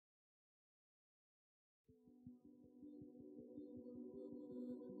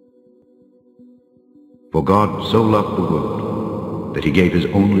For God so loved the world, that he gave his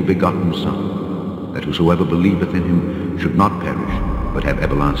only begotten Son, that whosoever believeth in him should not perish, but have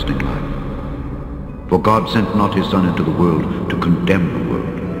everlasting life. For God sent not his Son into the world to condemn the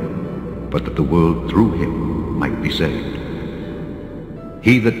world, but that the world through him might be saved.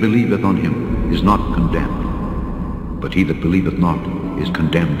 He that believeth on him is not condemned, but he that believeth not is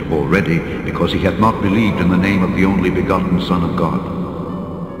condemned already, because he hath not believed in the name of the only begotten Son of God.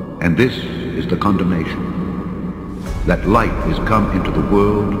 And this is the condemnation, that light is come into the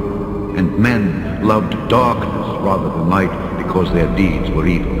world, and men loved darkness rather than light, because their deeds were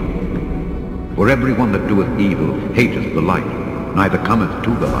evil. For every one that doeth evil hateth the light, neither cometh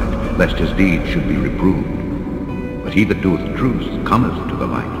to the light, lest his deeds should be reproved. But he that doeth truth cometh to the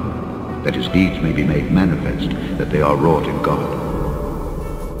light, that his deeds may be made manifest, that they are wrought in God.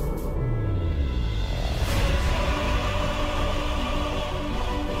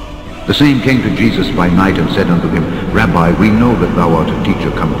 The same came to Jesus by night and said unto him, Rabbi, we know that thou art a teacher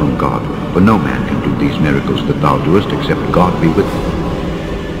come from God, for no man can do these miracles that thou doest, except God be with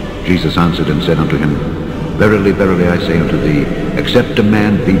thee. Jesus answered and said unto him, Verily, verily, I say unto thee, except a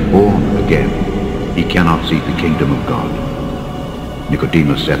man be born again, he cannot see the kingdom of God.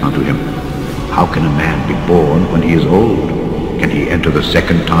 Nicodemus saith unto him, How can a man be born when he is old? Can he enter the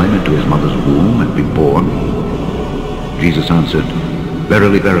second time into his mother's womb and be born? Jesus answered,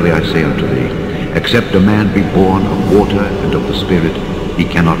 Verily, verily, I say unto thee, except a man be born of water and of the Spirit, he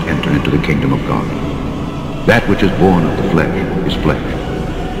cannot enter into the kingdom of God. That which is born of the flesh is flesh,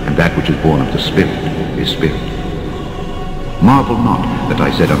 and that which is born of the Spirit is spirit. Marvel not that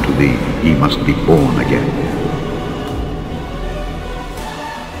I said unto thee, ye must be born again.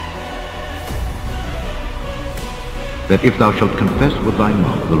 That if thou shalt confess with thy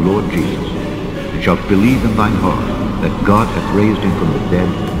mouth the Lord Jesus, and shalt believe in thine heart that God hath raised him from the dead,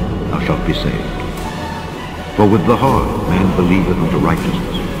 thou shalt be saved. For with the heart man believeth unto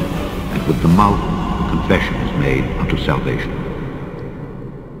righteousness, and with the mouth confession is made unto salvation.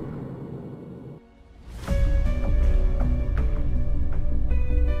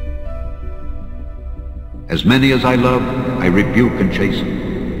 As many as I love, I rebuke and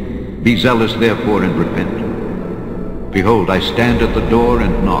chasten. Be zealous therefore and repent. Behold, I stand at the door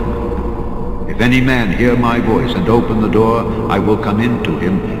and knock. If any man hear my voice and open the door, I will come in to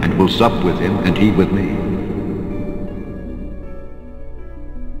him, and will sup with him, and he with me.